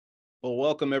Well,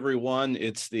 welcome everyone.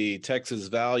 It's the Texas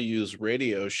Values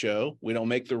Radio Show. We don't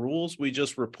make the rules, we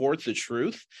just report the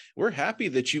truth. We're happy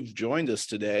that you've joined us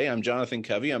today. I'm Jonathan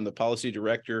Covey. I'm the Policy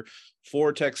Director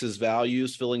for Texas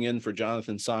Values, filling in for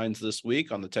Jonathan Sines this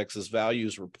week on the Texas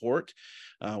Values Report.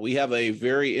 We have a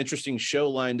very interesting show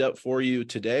lined up for you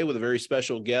today with a very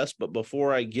special guest. But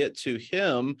before I get to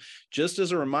him, just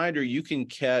as a reminder, you can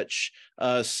catch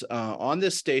us on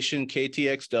this station,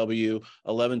 KTXW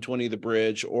 1120 The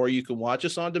Bridge, or you can watch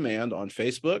us on demand on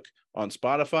Facebook, on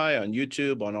Spotify, on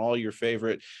YouTube, on all your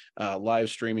favorite live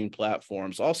streaming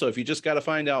platforms. Also, if you just got to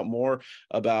find out more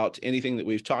about anything that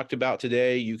we've talked about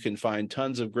today, you can find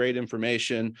tons of great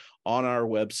information on our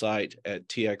website at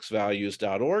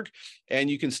txvalues.org.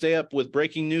 And you can stay up with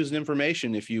breaking news and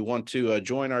information if you want to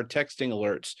join our texting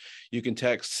alerts. You can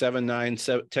text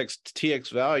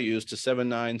TX Values to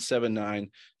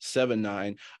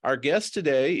 797979. Our guest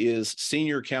today is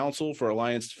Senior Counsel for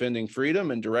Alliance Defending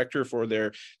Freedom and Director for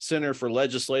their Center for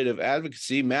Legislative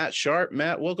Advocacy, Matt Sharp.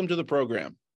 Matt, welcome to the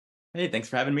program. Hey, thanks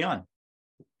for having me on.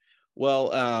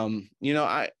 Well,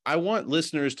 I want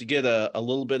listeners to get a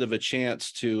little bit of a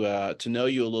chance to know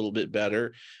you a little bit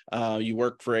better. You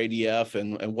work for ADF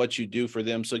and what you do for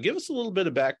them. So give us a little bit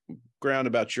of background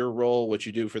about your role, what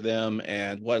you do for them,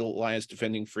 and what Alliance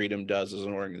Defending Freedom does as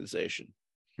an organization.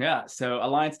 Yeah, so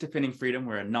Alliance Defending Freedom,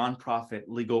 we're a nonprofit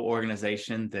legal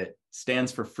organization that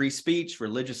stands for free speech,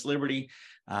 religious liberty,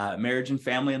 marriage and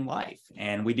family and life.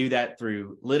 And we do that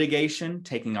through litigation,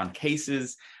 taking on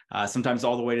cases, sometimes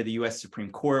all the way to the U.S. Supreme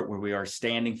Court, where we are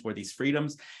standing for these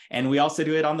freedoms. And we also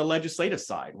do it on the legislative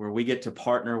side, where we get to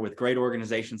partner with great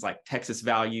organizations like Texas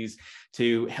Values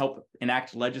to help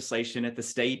enact legislation at the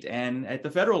state and at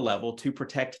the federal level to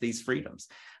protect these freedoms.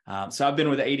 So I've been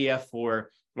with ADF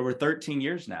for over 13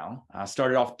 years now.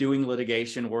 Started off doing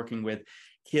litigation, working with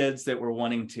kids that were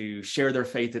wanting to share their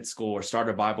faith at school or start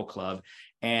a Bible club.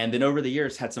 And then over the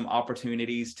years, had some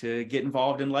opportunities to get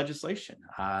involved in legislation,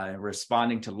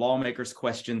 responding to lawmakers'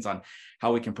 questions on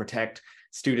how we can protect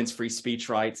students' free speech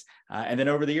rights. And then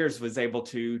over the years, was able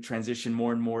to transition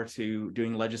more and more to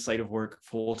doing legislative work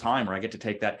full time, where I get to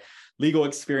take that legal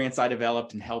experience I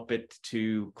developed and help it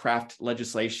to craft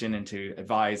legislation and to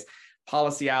advise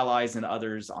policy allies and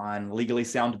others on legally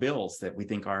sound bills that we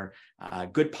think are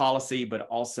good policy, but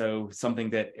also something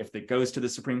that if it goes to the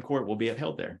Supreme Court will be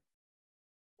upheld there.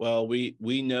 Well,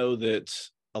 we know that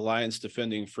Alliance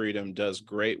Defending Freedom does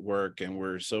great work, and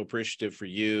we're so appreciative for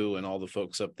you and all the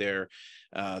folks up there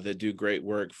that do great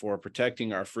work for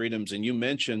protecting our freedoms. And you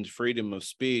mentioned freedom of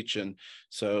speech, and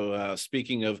so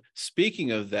speaking of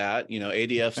that,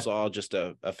 ADF saw just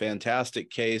a fantastic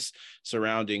case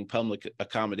surrounding public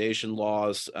accommodation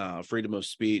laws, freedom of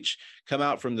speech, come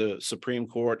out from the Supreme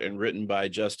Court and written by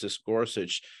Justice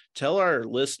Gorsuch. Tell our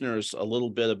listeners a little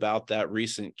bit about that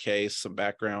recent case, some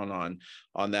background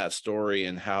on that story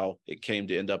and how it came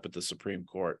to end up at the Supreme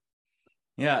Court.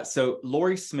 Yeah, so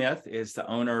Lori Smith is the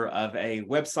owner of a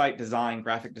website design,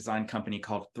 graphic design company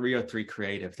called 303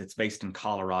 Creative that's based in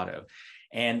Colorado.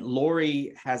 And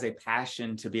Lori has a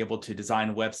passion to be able to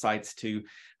design websites to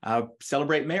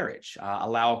celebrate marriage,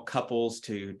 allow couples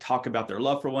to talk about their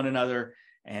love for one another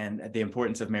and the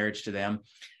importance of marriage to them.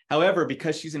 However,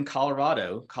 because she's in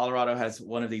Colorado, Colorado has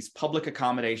one of these public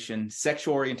accommodation,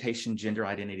 sexual orientation, gender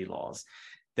identity laws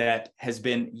that has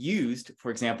been used,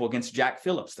 for example, against Jack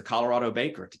Phillips, the Colorado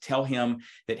baker, to tell him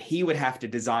that he would have to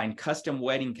design custom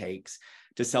wedding cakes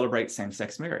to celebrate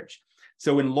same-sex marriage.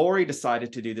 So when Lori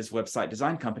decided to do this website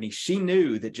design company, she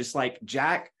knew that just like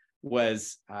Jack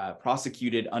was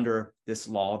prosecuted under this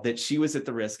law, that she was at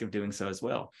the risk of doing so as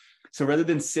well. So rather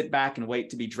than sit back and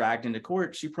wait to be dragged into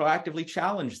court, she proactively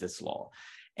challenged this law.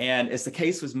 And as the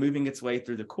case was moving its way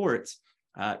through the courts,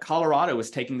 Colorado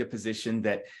was taking the position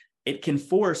that it can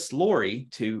force Lori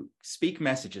to speak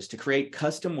messages, to create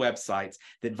custom websites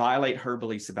that violate her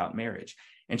beliefs about marriage.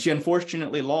 And she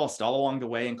unfortunately lost all along the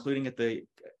way, including at the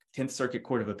 10th Circuit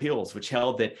Court of Appeals, which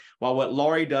held that while what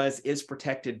Lori does is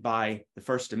protected by the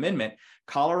First Amendment,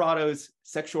 Colorado's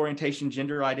sexual orientation,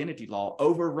 gender identity law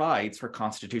overrides her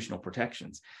constitutional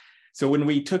protections. So when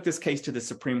we took this case to the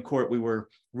Supreme Court, we were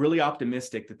really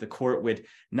optimistic that the court would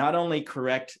not only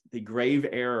correct the grave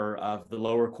error of the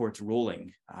lower court's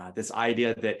ruling, this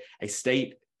idea that a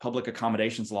state public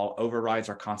accommodations law overrides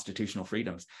our constitutional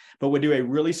freedoms, but would do a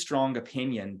really strong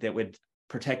opinion that would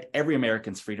protect every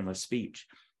American's freedom of speech.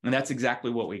 And that's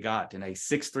exactly what we got in a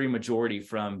 6-3 majority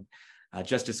from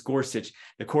Justice Gorsuch,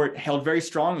 the court held very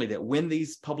strongly that when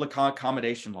these public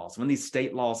accommodation laws, when these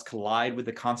state laws collide with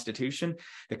the Constitution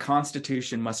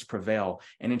must prevail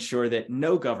and ensure that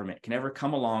no government can ever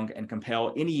come along and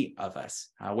compel any of us,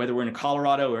 whether we're in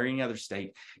Colorado or any other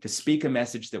state, to speak a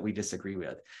message that we disagree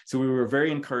with. So we were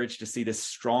very encouraged to see this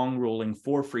strong ruling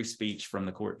for free speech from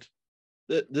the court.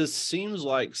 This seems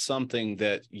like something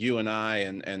that you and I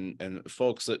and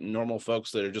folks normal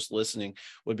folks that are just listening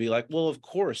would be like, well, of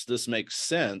course, this makes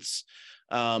sense.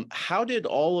 How did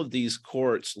all of these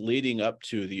courts leading up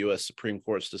to the U.S. Supreme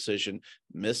Court's decision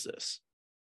miss this?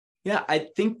 Yeah, I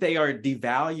think they are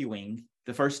devaluing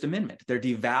the First Amendment. They're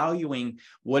devaluing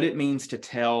what it means to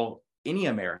tell any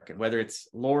American, whether it's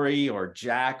Lori or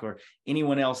Jack or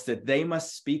anyone else, that they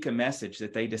must speak a message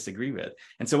that they disagree with.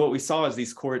 And so what we saw is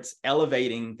these courts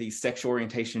elevating these sexual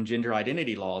orientation, gender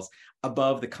identity laws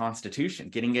above the Constitution,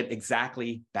 getting it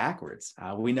exactly backwards.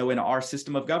 We know in our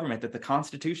system of government that the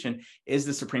Constitution is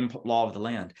the supreme law of the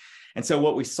land. And so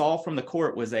what we saw from the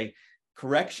court was a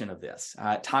correction of this.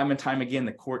 Time and time again,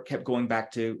 the court kept going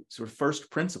back to sort of first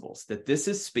principles, that this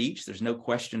is speech. There's no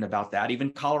question about that.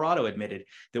 Even Colorado admitted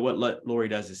that what Lori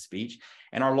does is speech.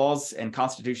 And our laws and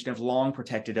Constitution have long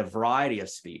protected a variety of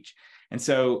speech. And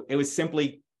so it was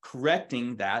simply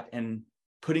correcting that and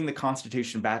putting the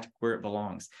Constitution back where it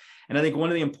belongs. And I think one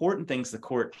of the important things the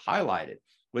court highlighted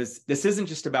was this isn't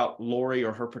just about Lori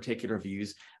or her particular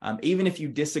views. Even if you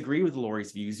disagree with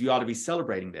Lori's views, you ought to be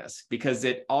celebrating this, because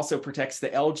it also protects the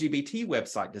LGBT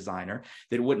website designer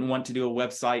that wouldn't want to do a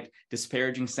website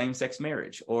disparaging same-sex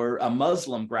marriage, or a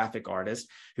Muslim graphic artist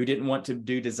who didn't want to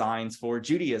do designs for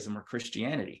Judaism or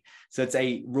Christianity. So it's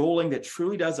a ruling that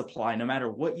truly does apply no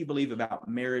matter what you believe about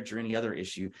marriage or any other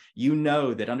issue. You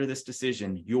know that under this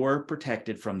decision, you're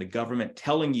protected from the government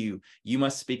telling you you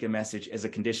must speak a message as a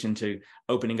condition to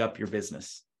opening up your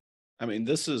business. I mean,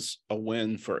 this is a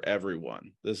win for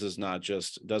everyone. This is not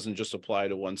just, doesn't just apply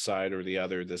to one side or the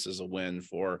other. This is a win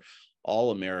for all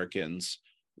Americans.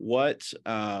 Let's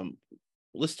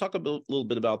talk a little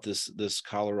bit about this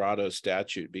Colorado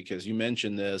statute, because you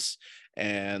mentioned this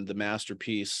and the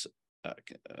Masterpiece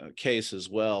case as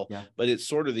well. Yeah. But it's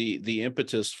sort of the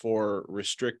impetus for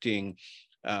restricting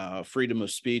freedom of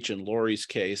speech in Lori's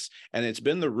case, and it's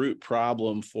been the root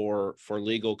problem for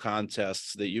legal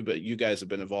contests that you guys have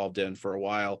been involved in for a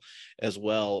while as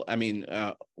well. I mean,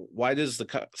 why does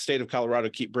the state of Colorado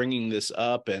keep bringing this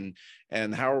up,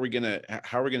 and how are we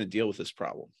gonna deal with this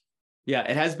problem? Yeah,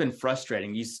 it has been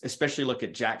frustrating. You especially look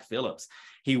at Jack Phillips.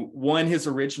 He won his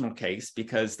original case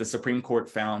because the Supreme Court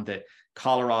found that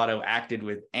Colorado acted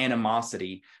with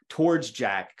animosity towards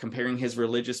Jack, comparing his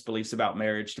religious beliefs about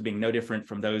marriage to being no different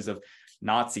from those of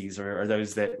Nazis or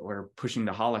those that were pushing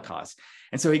the Holocaust.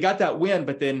 And so he got that win,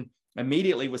 but then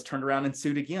immediately was turned around and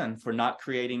sued again for not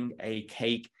creating a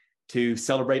cake to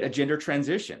celebrate a gender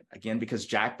transition, again, because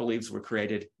Jack believes we're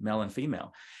created male and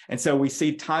female. And so we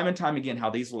see time and time again how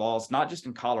these laws, not just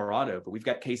in Colorado, but we've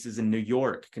got cases in New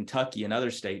York, Kentucky, and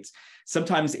other states,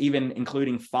 sometimes even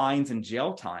including fines and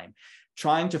jail time,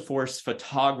 trying to force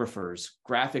photographers,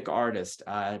 graphic artists,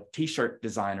 t-shirt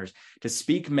designers to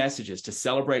speak messages, to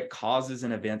celebrate causes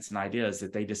and events and ideas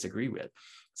that they disagree with.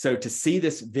 So to see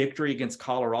this victory against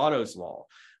Colorado's law,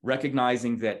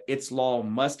 recognizing that its law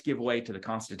must give way to the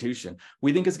Constitution,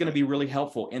 we think is going to be really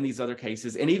helpful in these other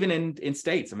cases. And even in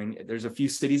states, I mean, there's a few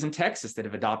cities in Texas that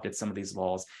have adopted some of these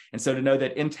laws. And so to know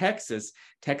that in Texas,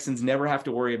 Texans never have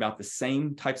to worry about the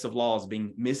same types of laws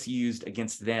being misused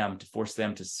against them to force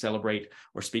them to celebrate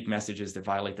or speak messages that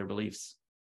violate their beliefs.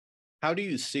 How do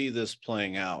you see this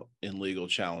playing out in legal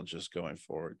challenges going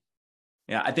forward?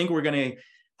 Yeah, I think we're going to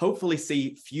hopefully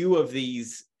see few of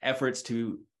these efforts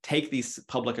to take these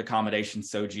public accommodation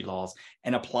SOGI laws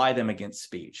and apply them against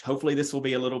speech. Hopefully this will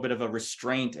be a little bit of a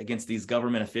restraint against these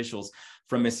government officials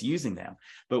from misusing them.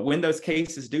 But when those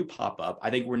cases do pop up,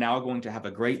 I think we're now going to have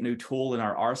a great new tool in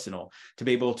our arsenal to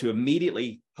be able to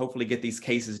immediately, hopefully, get these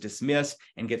cases dismissed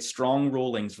and get strong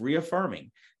rulings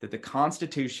reaffirming that the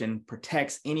Constitution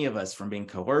protects any of us from being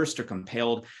coerced or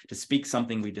compelled to speak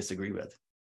something we disagree with.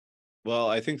 Well,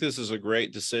 I think this is a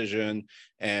great decision,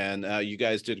 and you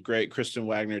guys did great. Kristen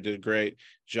Wagner did a great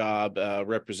job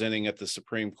representing at the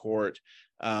Supreme Court.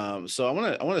 So I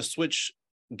want to switch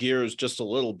gears just a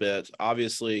little bit.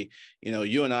 Obviously,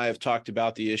 you and I have talked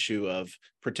about the issue of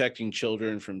protecting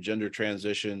children from gender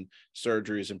transition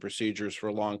surgeries and procedures for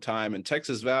a long time, and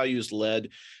Texas Values led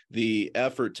the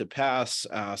effort to pass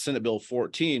Senate Bill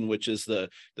 14, which is the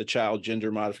child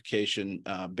gender modification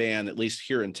ban, at least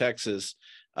here in Texas.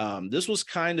 This was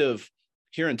kind of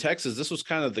here in Texas, this was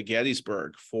kind of the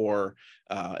Gettysburg for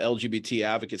LGBT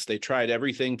advocates. They tried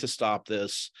everything to stop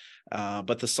this,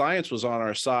 but the science was on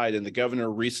our side, and the governor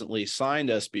recently signed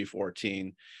SB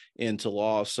 14 into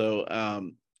law. So,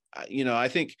 I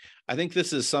think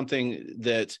this is something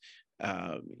that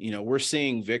we're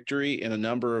seeing victory in a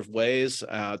number of ways.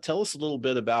 Tell us a little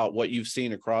bit about what you've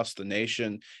seen across the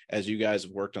nation as you guys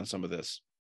have worked on some of this.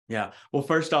 Yeah. Well,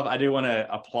 first off, I do want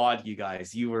to applaud you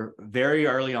guys. You were very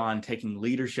early on taking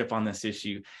leadership on this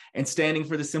issue and standing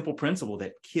for the simple principle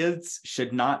that kids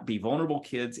should not be, vulnerable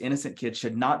kids, innocent kids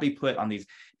should not be put on these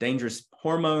dangerous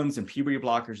hormones and puberty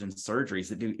blockers and surgeries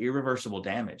that do irreversible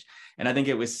damage. And I think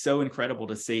it was so incredible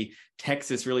to see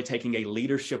Texas really taking a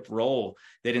leadership role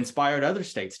that inspired other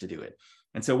states to do it.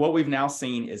 And so what we've now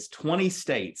seen is 20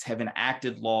 states have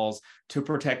enacted laws to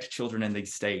protect children in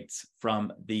these states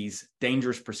from these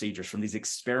dangerous procedures, from these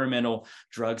experimental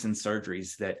drugs and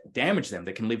surgeries that damage them,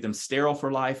 that can leave them sterile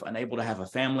for life, unable to have a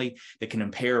family, that can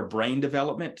impair brain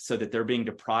development so that they're being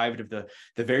deprived of the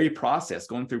very process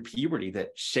going through puberty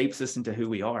that shapes us into who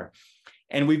we are.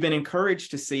 And we've been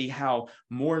encouraged to see how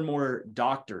more and more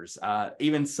doctors,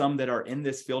 even some that are in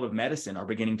this field of medicine, are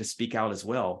beginning to speak out as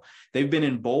well. They've been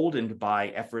emboldened by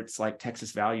efforts like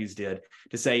Texas Values did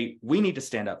to say, we need to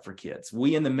stand up for kids.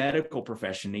 We in the medical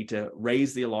profession need to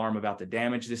raise the alarm about the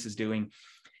damage this is doing.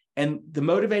 And the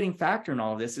motivating factor in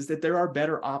all of this is that there are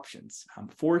better options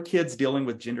for kids dealing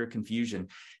with gender confusion.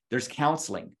 There's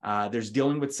counseling. There's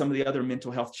dealing with some of the other mental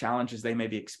health challenges they may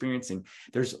be experiencing.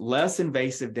 There's less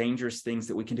invasive, dangerous things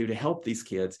that we can do to help these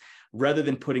kids rather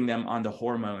than putting them on the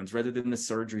hormones, rather than the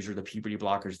surgeries or the puberty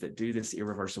blockers that do this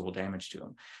irreversible damage to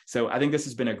them. So I think this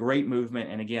has been a great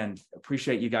movement. And again,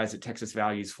 appreciate you guys at Texas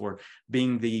Values for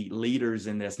being the leaders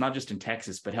in this, not just in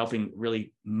Texas, but helping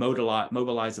really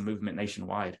mobilize a movement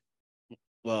nationwide.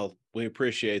 Well, we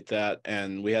appreciate that.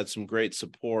 And we had some great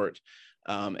support.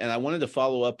 And I wanted to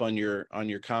follow up on your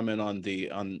comment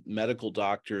on medical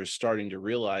doctors starting to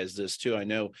realize this too. I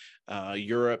know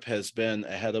Europe has been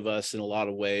ahead of us in a lot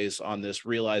of ways on this,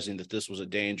 realizing that this was a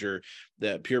danger,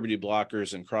 that puberty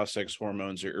blockers and cross-sex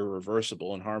hormones are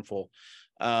irreversible and harmful.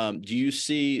 Do you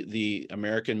see the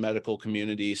American medical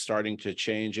community starting to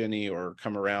change any or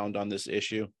come around on this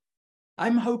issue?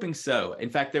 I'm hoping so. In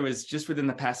fact, there was just within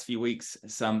the past few weeks,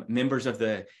 some members of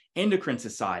the Endocrine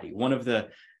Society, one of the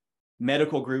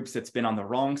medical groups that's been on the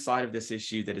wrong side of this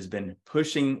issue, that has been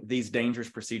pushing these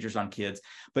dangerous procedures on kids,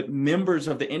 but members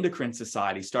of the Endocrine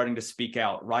Society starting to speak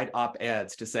out, write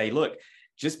op-eds to say, look,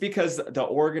 just because the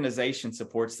organization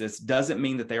supports this doesn't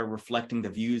mean that they are reflecting the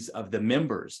views of the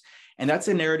members. And that's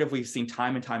a narrative we've seen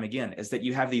time and time again, is that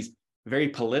you have these very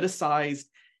politicized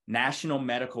national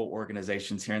medical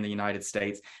organizations here in the United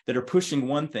States that are pushing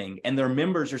one thing, and their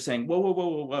members are saying, whoa, whoa, whoa,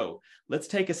 whoa, whoa, let's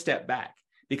take a step back.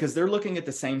 Because they're looking at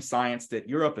the same science that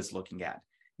Europe is looking at.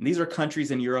 And these are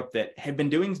countries in Europe that have been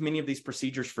doing many of these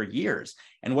procedures for years.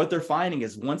 And what they're finding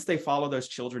is once they follow those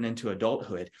children into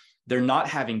adulthood, they're not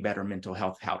having better mental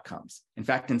health outcomes. In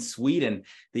fact, in Sweden,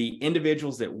 the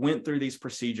individuals that went through these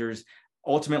procedures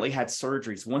ultimately had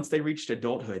surgeries. Once they reached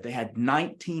adulthood, they had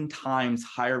 19 times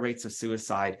higher rates of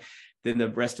suicide than the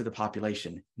rest of the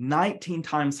population, 19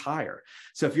 times higher.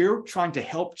 So if you're trying to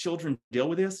help children deal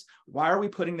with this, why are we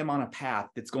putting them on a path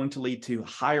that's going to lead to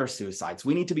higher suicides?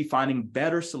 We need to be finding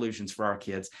better solutions for our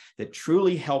kids that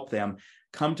truly help them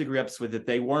come to grips with that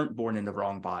they weren't born in the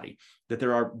wrong body, that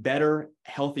there are better,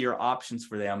 healthier options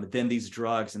for them than these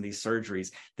drugs and these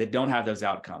surgeries that don't have those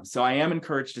outcomes. So I am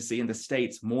encouraged to see in the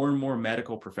States more and more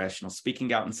medical professionals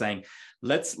speaking out and saying,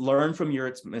 let's learn from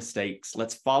your mistakes,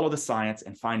 let's follow the science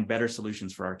and find better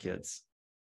solutions for our kids.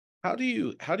 How do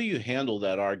you handle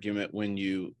that argument when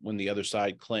the other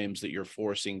side claims that you're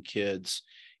forcing kids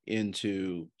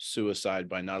into suicide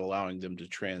by not allowing them to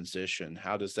transition?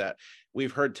 How does that,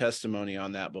 we've heard testimony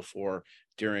on that before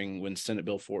when Senate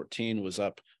Bill 14 was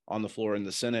up on the floor in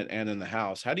the Senate and in the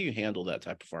House. How do you handle that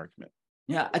type of argument?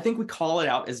 Yeah, I think we call it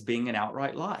out as being an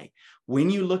outright lie. When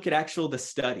you look at the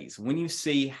studies, when you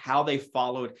see how they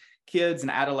followed kids and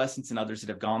adolescents and others that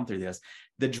have gone through this,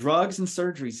 the drugs and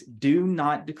surgeries do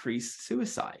not decrease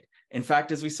suicide. In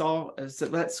fact, as we saw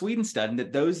that Sweden study,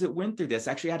 that those that went through this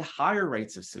actually had higher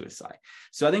rates of suicide.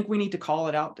 So I think we need to call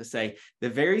it out to say the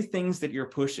very things that you're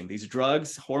pushing, these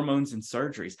drugs, hormones, and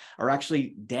surgeries, are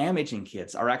actually damaging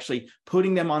kids, are actually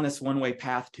putting them on this one-way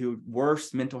path to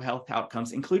worse mental health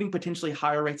outcomes, including potentially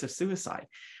higher rates of suicide.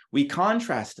 We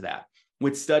contrast that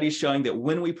with studies showing that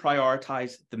when we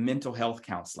prioritize the mental health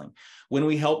counseling, when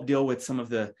we help deal with some of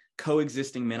the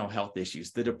coexisting mental health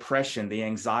issues, the depression, the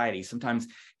anxiety, sometimes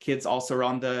kids also are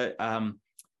on the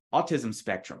autism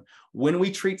spectrum. When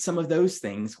we treat some of those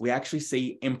things, we actually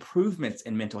see improvements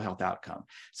in mental health outcome.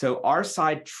 So our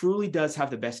side truly does have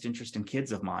the best interest in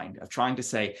kids of mind, of trying to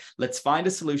say, let's find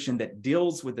a solution that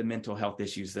deals with the mental health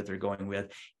issues that they're going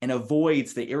with and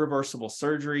avoids the irreversible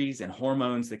surgeries and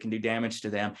hormones that can do damage to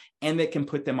them and that can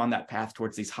put them on that path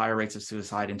towards these higher rates of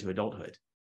suicide into adulthood.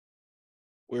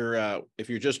 If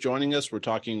you're just joining us, we're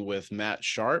talking with Matt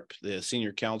Sharp, the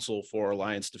Senior Counsel for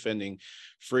Alliance Defending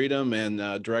Freedom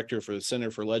and Director for the Center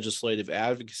for Legislative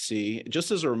Advocacy. Just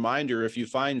as a reminder, if you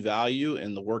find value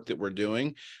in the work that we're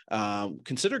doing,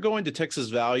 consider going to Texas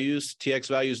Values,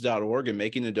 txvalues.org, and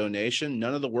making a donation.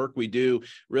 None of the work we do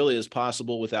really is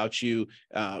possible without you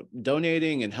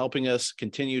donating and helping us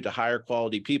continue to hire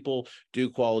quality people, do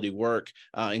quality work,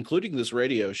 including this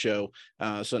radio show.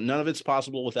 So none of it's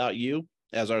possible without you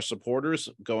as our supporters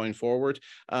going forward.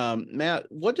 Matt,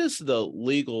 what does the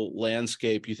legal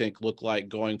landscape you think look like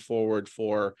going forward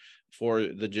for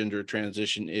the gender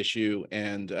transition issue?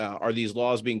 And are these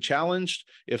laws being challenged?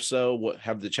 If so, what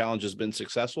have the challenges been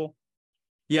successful?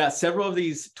 Yeah, several of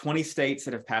these 20 states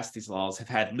that have passed these laws have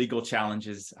had legal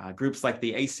challenges, groups like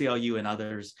the ACLU and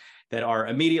others that are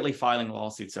immediately filing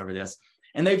lawsuits over this.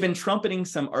 And they've been trumpeting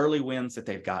some early wins that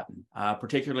they've gotten,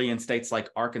 particularly in states like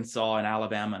Arkansas and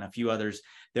Alabama and a few others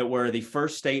that were the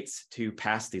first states to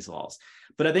pass these laws.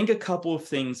 But I think a couple of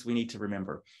things we need to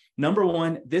remember. Number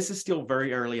one, this is still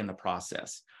very early in the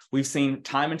process. We've seen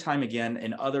time and time again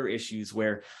in other issues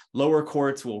where lower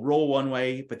courts will rule one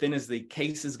way, but then as the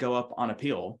cases go up on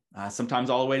appeal, sometimes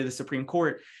all the way to the Supreme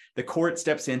Court, the court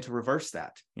steps in to reverse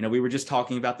that. You know, we were just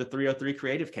talking about the 303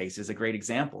 Creative case as a great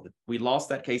example. We lost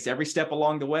that case every step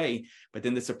along the way, but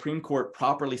then the Supreme Court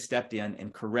properly stepped in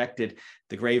and corrected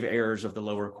the grave errors of the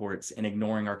lower courts in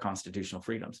ignoring our constitutional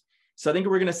freedoms. So I think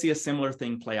we're going to see a similar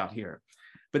thing play out here.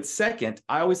 But second,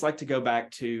 I always like to go back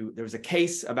to, there was a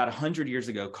case about 100 years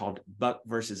ago called Buck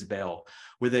versus Bell,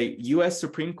 where the U.S.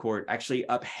 Supreme Court actually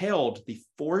upheld the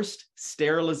forced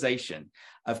sterilization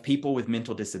of people with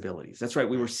mental disabilities. That's right.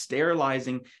 We were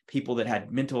sterilizing people that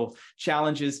had mental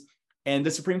challenges, and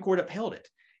the Supreme Court upheld it.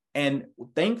 And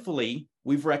thankfully,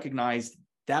 we've recognized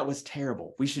that was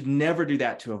terrible. We should never do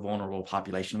that to a vulnerable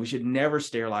population. We should never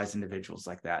sterilize individuals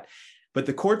like that. But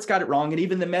the courts got it wrong, and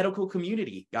even the medical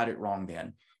community got it wrong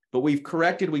then. But we've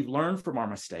corrected, we've learned from our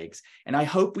mistakes. And I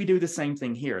hope we do the same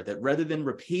thing here, that rather than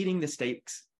repeating the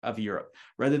mistakes of Europe,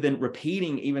 rather than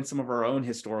repeating even some of our own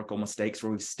historical mistakes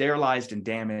where we've sterilized and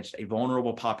damaged a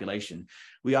vulnerable population,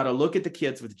 we ought to look at the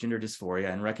kids with gender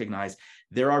dysphoria and recognize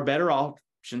there are better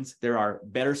options, there are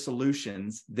better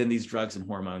solutions than these drugs and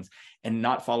hormones, and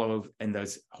not follow in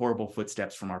those horrible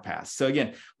footsteps from our past. So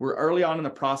again, we're early on in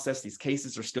the process. These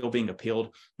cases are still being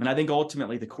appealed. And I think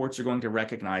ultimately the courts are going to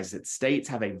recognize that states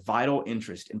have a vital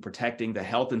interest in protecting the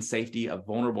health and safety of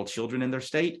vulnerable children in their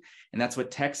state. And that's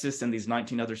what Texas and these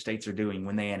 19 other states are doing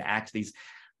when they enact these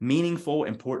meaningful,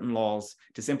 important laws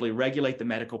to simply regulate the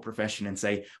medical profession and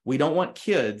say, we don't want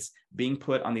kids being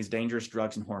put on these dangerous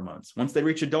drugs and hormones. Once they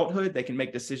reach adulthood, they can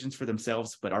make decisions for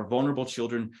themselves, but our vulnerable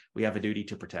children, we have a duty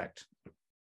to protect.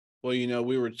 Well, you know,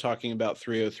 we were talking about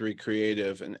 303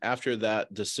 Creative, and after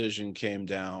that decision came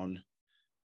down,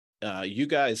 you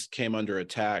guys came under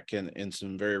attack in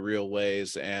some very real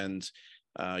ways. And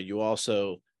you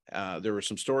also, there were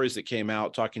some stories that came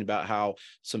out talking about how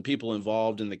some people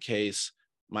involved in the case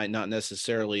might not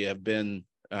necessarily have been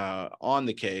on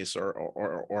the case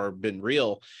or been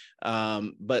real.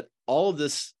 But all of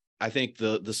this, I think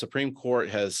the Supreme Court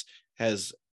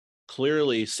has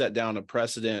clearly set down a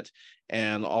precedent,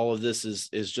 and all of this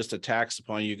is just a tax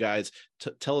upon you guys.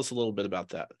 Tell us a little bit about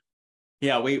that.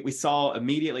 Yeah, we saw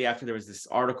immediately after there was this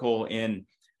article in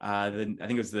I think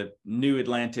it was the New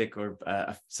Atlantic or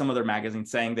some other magazine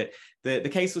saying that the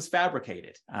case was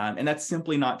fabricated. And that's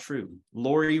simply not true.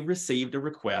 Lori received a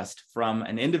request from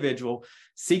an individual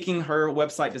seeking her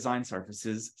website design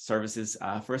services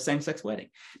for a same-sex wedding.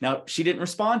 Now, she didn't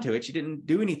respond to it. She didn't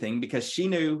do anything because she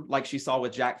knew, like she saw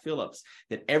with Jack Phillips,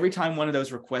 that every time one of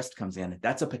those requests comes in,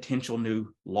 that's a potential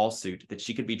new lawsuit that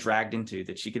she could be dragged into,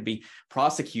 that she could be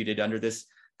prosecuted under this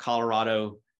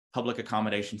Colorado public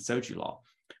accommodation SOGI law.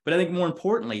 But I think more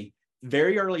importantly,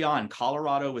 very early on,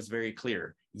 Colorado was very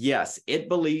clear. Yes, it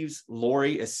believes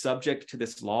Lori is subject to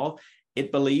this law.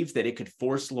 It believes that it could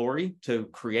force Lori to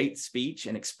create speech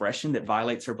and expression that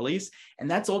violates her beliefs.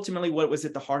 And that's ultimately what was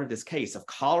at the heart of this case, of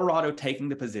Colorado taking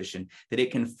the position that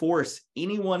it can force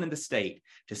anyone in the state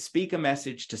to speak a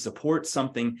message to support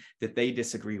something that they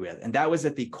disagree with. And that was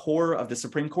at the core of the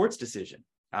Supreme Court's decision.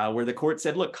 Where the court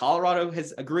said, look, Colorado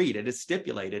has agreed, it is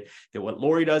stipulated that what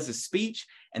Lori does is speech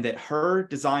and that her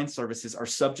design services are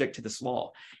subject to this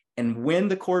law. And when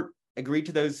the court agreed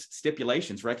to those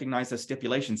stipulations, recognized those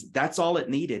stipulations, that's all it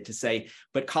needed to say,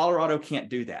 but Colorado can't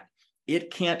do that.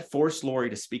 It can't force Lori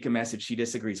to speak a message she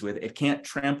disagrees with. It can't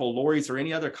trample Lori's or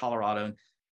any other Coloradoan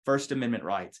First Amendment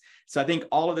rights. So I think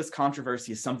all of this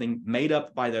controversy is something made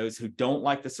up by those who don't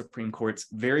like the Supreme Court's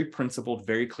very principled,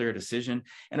 very clear decision,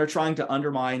 and are trying to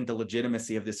undermine the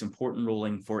legitimacy of this important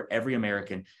ruling for every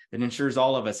American that ensures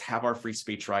all of us have our free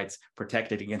speech rights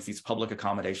protected against these public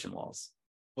accommodation laws.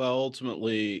 Well,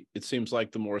 ultimately, it seems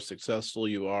like the more successful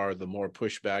you are, the more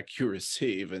pushback you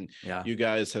receive. And you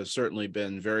guys have certainly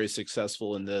been very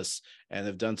successful in this and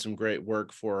have done some great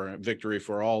work for victory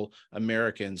for all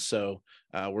Americans. So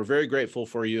we're very grateful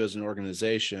for you as an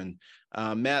organization.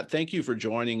 Matt, thank you for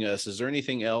joining us. Is there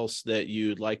anything else that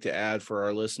you'd like to add for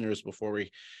our listeners before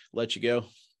we let you go?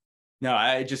 No,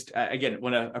 I just, again,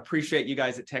 want to appreciate you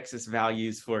guys at Texas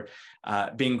Values for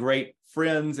being great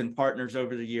friends and partners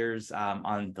over the years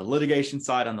on the litigation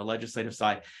side, on the legislative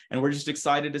side. And we're just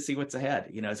excited to see what's ahead,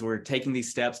 you know, as we're taking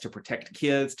these steps to protect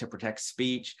kids, to protect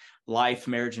speech, life,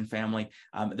 marriage, and family.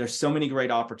 There's so many great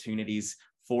opportunities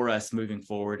for us moving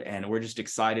forward. And we're just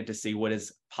excited to see what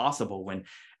is possible when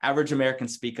average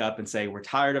Americans speak up and say, we're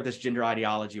tired of this gender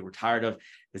ideology. We're tired of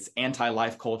this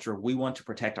anti-life culture. We want to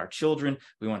protect our children.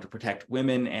 We want to protect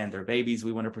women and their babies.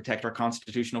 We want to protect our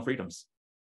constitutional freedoms.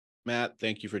 Matt,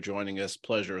 thank you for joining us.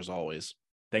 Pleasure as always.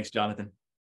 Thanks, Jonathan.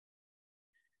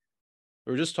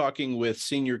 We were just talking with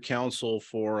Senior Counsel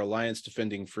for Alliance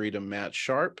Defending Freedom, Matt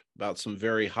Sharp, about some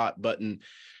very hot button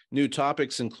new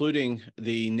topics, including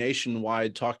the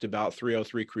nationwide talked about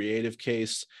 303 creative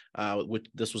case.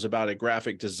 This was about a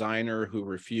graphic designer who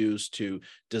refused to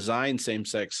design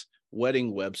same-sex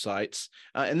wedding websites.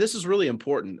 And this is really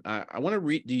important. I want to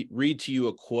read to you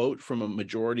a quote from a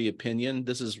majority opinion.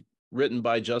 This is written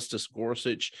by Justice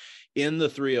Gorsuch in the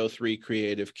 303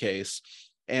 creative case.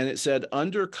 And it said,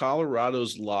 under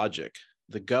Colorado's logic,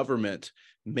 the government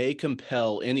may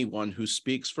compel anyone who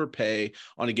speaks for pay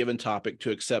on a given topic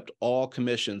to accept all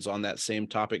commissions on that same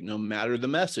topic, no matter the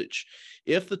message,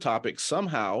 if the topic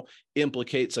somehow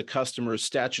implicates a customer's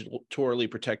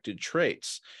statutorily protected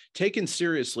traits. Taken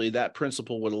seriously, that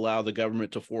principle would allow the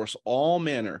government to force all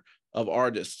manner of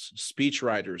artists,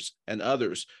 speechwriters, and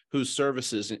others whose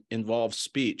services involve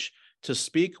speech to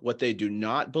speak what they do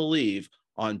not believe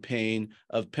on pain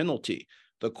of penalty.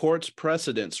 The court's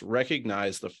precedents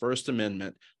recognize the First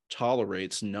Amendment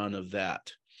tolerates none of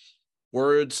that.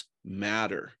 Words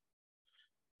matter.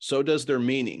 So does their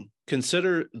meaning.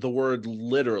 Consider the word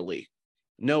literally.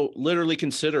 No, literally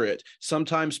consider it.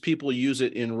 Sometimes people use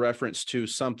it in reference to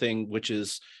something which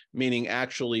is meaning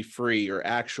actually free or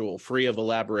actual, free of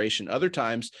elaboration. Other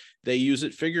times they use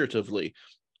it figuratively,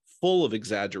 full of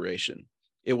exaggeration.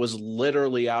 It was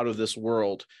literally out of this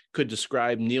world, could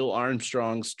describe Neil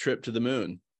Armstrong's trip to the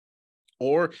moon.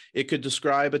 Or it could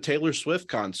describe a Taylor Swift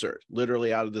concert,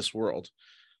 literally out of this world.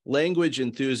 Language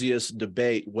enthusiasts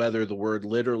debate whether the word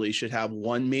literally should have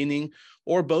one meaning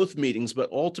or both meanings,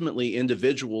 but ultimately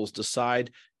individuals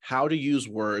decide how to use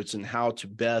words and how to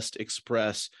best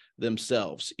express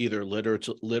themselves, either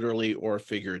literally or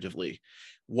figuratively.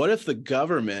 What if the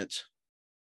government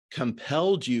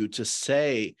compelled you to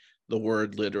say the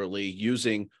word literally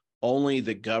using only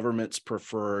the government's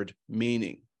preferred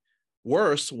meaning?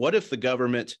 Worse, what if the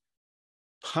government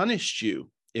punished you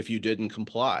if you didn't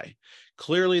comply?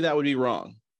 Clearly, that would be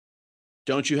wrong.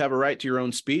 Don't you have a right to your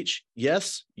own speech?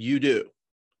 Yes, you do.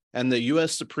 And the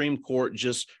U.S. Supreme Court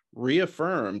just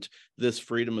reaffirmed this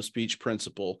freedom of speech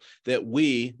principle that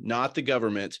we, not the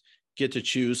government, get to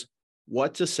choose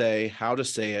what to say, how to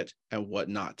say it, and what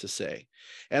not to say.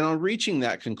 And on reaching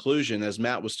that conclusion, as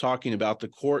Matt was talking about, the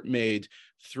court made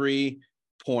 3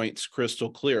 points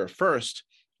crystal clear. First,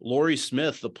 Lori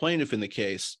Smith, the plaintiff in the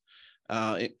case,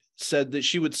 said that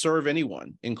she would serve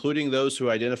anyone, including those who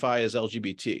identify as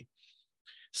LGBT.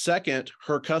 Second,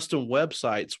 her custom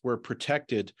websites were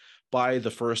protected by the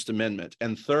First Amendment.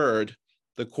 And third,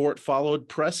 the court followed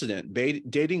precedent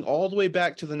dating all the way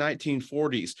back to the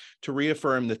 1940s to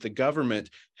reaffirm that the government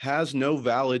has no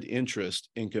valid interest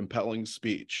in compelling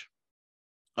speech.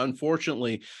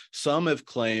 Unfortunately, some have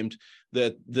claimed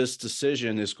that this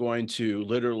decision is going to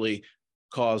literally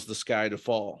cause the sky to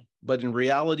fall. But in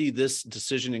reality, this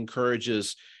decision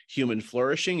encourages human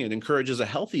flourishing. It encourages a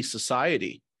healthy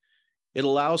society. It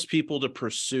allows people to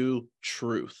pursue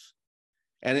truth.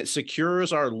 And it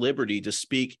secures our liberty to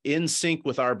speak in sync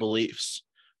with our beliefs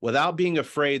without being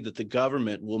afraid that the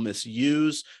government will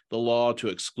misuse the law to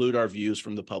exclude our views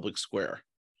from the public square.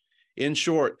 In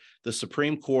short, the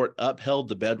Supreme Court upheld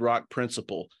the bedrock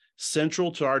principle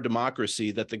central to our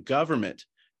democracy that the government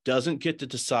doesn't get to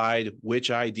decide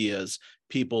which ideas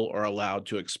people are allowed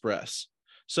to express.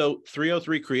 So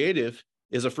 303 Creative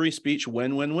is a free speech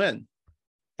win-win-win.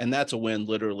 And that's a win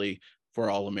literally for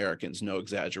all Americans, no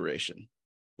exaggeration.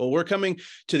 Well, we're coming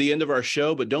to the end of our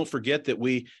show, but don't forget that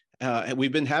we've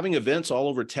been having events all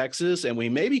over Texas, and we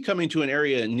may be coming to an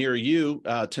area near you.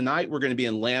 Tonight, we're going to be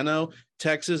in Llano,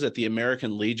 Texas at the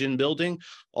American Legion building.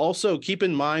 Also, keep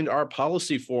in mind our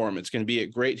policy forum. It's going to be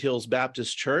at Great Hills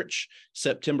Baptist Church,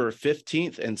 September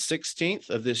 15th and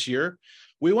 16th of this year.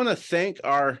 We want to thank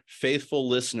our faithful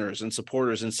listeners and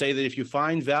supporters and say that if you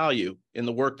find value in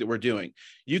the work that we're doing,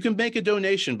 you can make a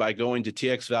donation by going to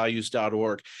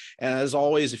txvalues.org. And as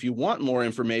always, if you want more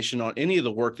information on any of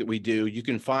the work that we do, you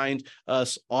can find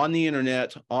us on the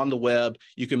internet, on the web.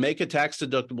 You can make a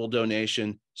tax-deductible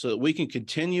donation so that we can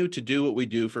continue to do what we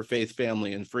do for faith,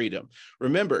 family, and freedom.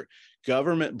 Remember,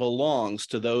 government belongs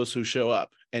to those who show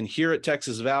up. And here at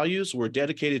Texas Values, we're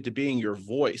dedicated to being your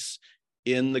voice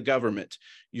in the government,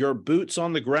 your boots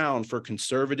on the ground for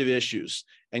conservative issues,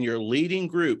 and your leading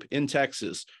group in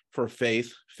Texas for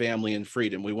faith, family, and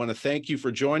freedom. We want to thank you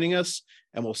for joining us,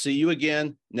 and we'll see you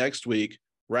again next week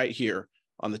right here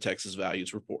on the Texas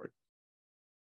Values Report.